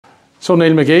So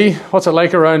Neil McGee, what's it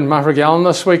like around Maverick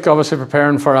this week? Obviously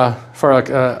preparing for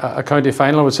a county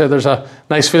final. I would say there's a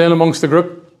nice feeling amongst the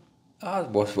group.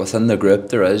 Within the group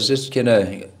there is just kind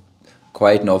of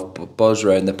quite enough buzz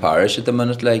around the parish at the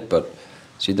minute, like. But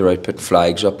see, they're out putting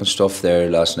flags up and stuff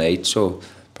there last night, so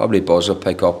probably buzz will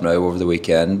pick up now over the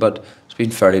weekend. But it's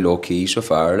been fairly low key so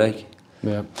far, like.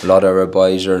 Yeah. A lot of our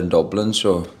boys are in Dublin,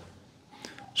 so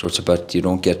it's a bit, you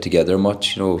don't get together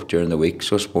much, during the week.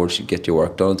 So sports, you get your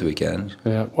work done at the weekend.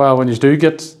 Yeah. Well, when you do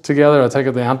get together, I take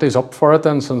it the ante's up for it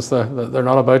then, since they're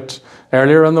not about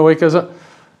earlier in the week, is it?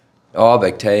 Oh,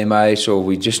 big time, aye. So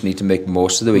we just need to make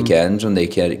most of the weekends when they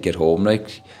can't get home,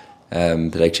 like.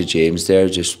 The likes of James there,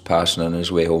 just passing on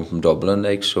his way home from Dublin,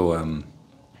 like. So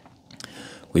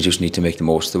we just need to make the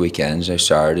most of the weekends. Now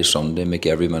Saturday, Sunday, make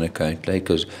every minute count, like,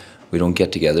 because we don't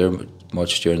get together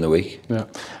much during the week. Yeah.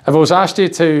 If I was asked you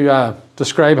to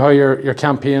describe how your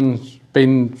campaign's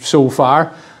been so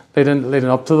far, leading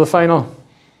up to the final.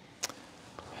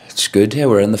 It's good. Yeah,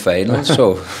 we're in the final,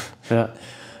 so yeah.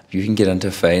 If you can get into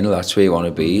a final, that's where you want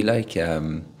to be. Like,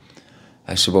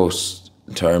 I suppose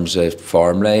in terms of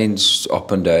farm lines,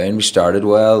 up and down, we started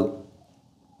well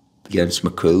against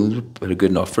McCool, had a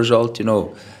good enough result,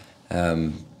 went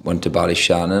to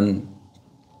Ballyshannon.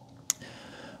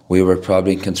 We were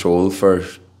probably in control for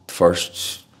the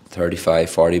first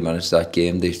 35-40 minutes of that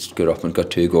game. They got up and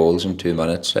got 2 goals in 2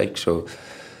 minutes. Like, so,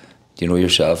 you know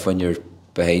yourself, when you're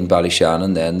behind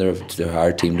Ballyshannon, then they're a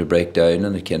hard team to break down,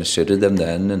 and it kind of suited them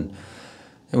then. And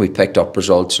we picked up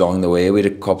results along the way. We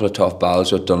had a couple of tough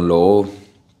battles with Dunlow.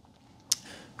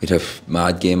 We'd have a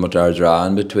mad game with Ardra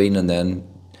in between, and then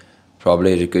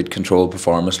probably had a good controlled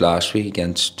performance last week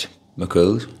against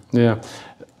McCool. Yeah.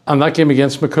 And that game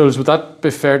against McCool's, would that be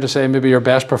fair to say maybe your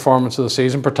best performance of the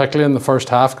season, particularly in the first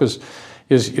half, because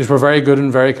you were very good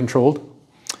and very controlled?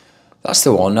 That's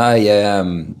the one.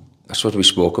 That's what we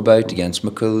spoke about against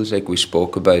McCool's. Like, we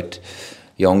spoke about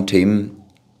young team.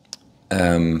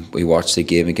 We watched the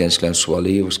game against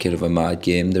Glenswally. It was kind of a mad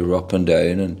game. They were up and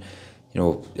down, and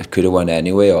it could have went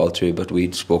anyway all through. But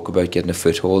we spoke about getting a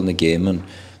foothold in the game and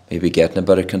maybe getting a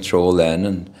bit of control then,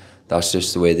 and that's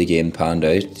just the way the game panned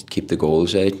out. Keep the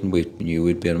goals out, and we knew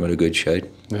we'd be in with a good shout.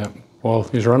 Yeah, well,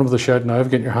 he's running with a shout now of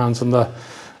getting your hands on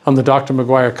the Dr.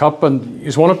 Maguire Cup, and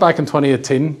he's won it back in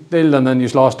 2018, Neil, and then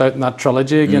he's lost out in that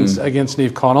trilogy against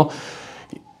Niamh Connell.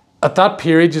 At that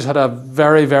period, he's had a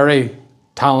very, very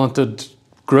talented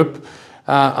group,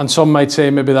 and some might say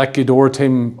maybe that Gweedore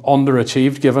team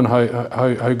underachieved given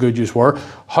how good you were.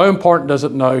 How important is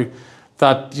it now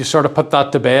that you sort of put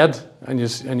that to bed and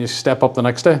you step up the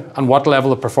next day? And what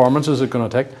level of performance is it going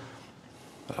to take?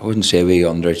 I wouldn't say we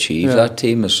underachieved that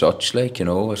team as such, like,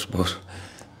 I suppose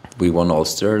we won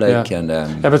Ulster, like, and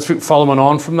but following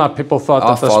on from that, people thought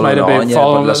that this might have been they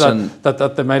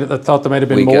thought there might have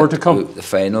been more to come. The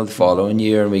final the following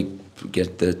year, we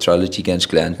get the trilogy against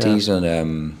Glenties,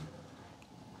 and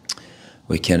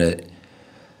we kind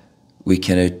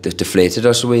of deflated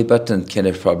us a wee bit and kind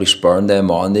of probably spurred them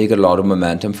on. They got a lot of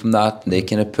momentum from that, and they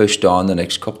kind of pushed on the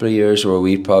next couple of years where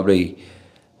we probably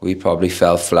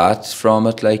fell flat from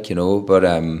it, like, but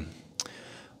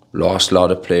lost a lot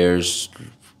of players.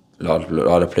 A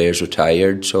lot of players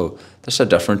retired, so that's a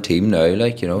different team now,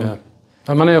 like, Yeah.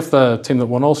 How many of the team that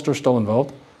won Ulster still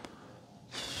involved?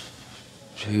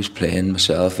 Who's playing?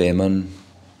 Myself, Eamon,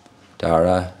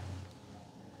 Dara,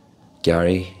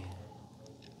 Gary.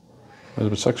 There's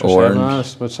about 6 or 7.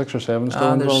 About 6 or 7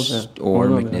 still involved. There's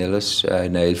Owen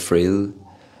McNeilis, Niall Friel,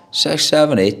 6,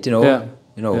 7, 8.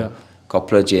 A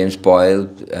couple of James Boyle,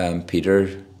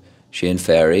 Peter, Shane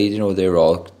Ferry. They're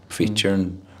all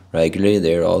featuring regularly.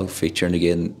 They're all featuring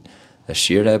again this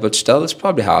year now, but still, it's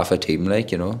probably half a team,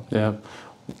 like, Yeah.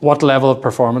 What level of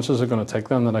performance is it going to take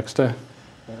then the next day?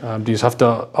 Do you have to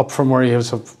up from where you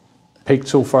have peaked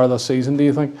so far this season, do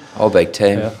you think? Oh, big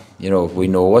time. Yeah. We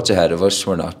know what's ahead of us.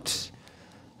 We're not,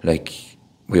 like,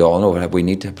 we all know we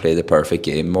need to play the perfect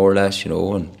game, more or less, and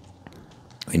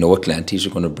we know what Glenties are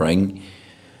going to bring.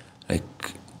 Like,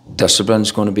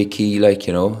 discipline's going to be key, like,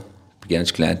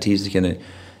 against Glenties, they're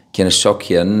kind of suck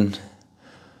you in,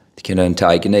 they kind of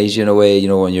antagonise you in a way,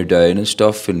 when you're down and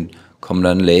stuff and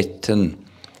coming in late, and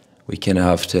we kind of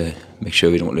have to make sure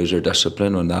we don't lose our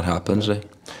discipline when that happens. Like.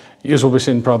 You will be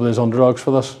seen probably as underdogs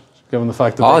for this, given the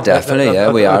fact that... Oh,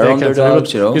 definitely, we are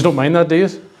underdogs, You don't mind that, do you?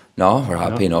 No, we're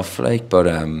happy enough, like, but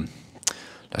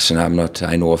listen, I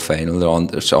know a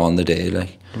final, it's on the day,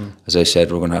 like. As I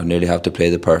said, we're going to nearly have to play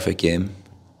the perfect game.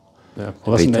 Yeah,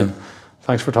 well, listen, Neil,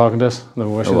 thanks for talking to us, and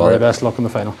we wish you the very best luck in the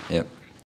final. Yeah.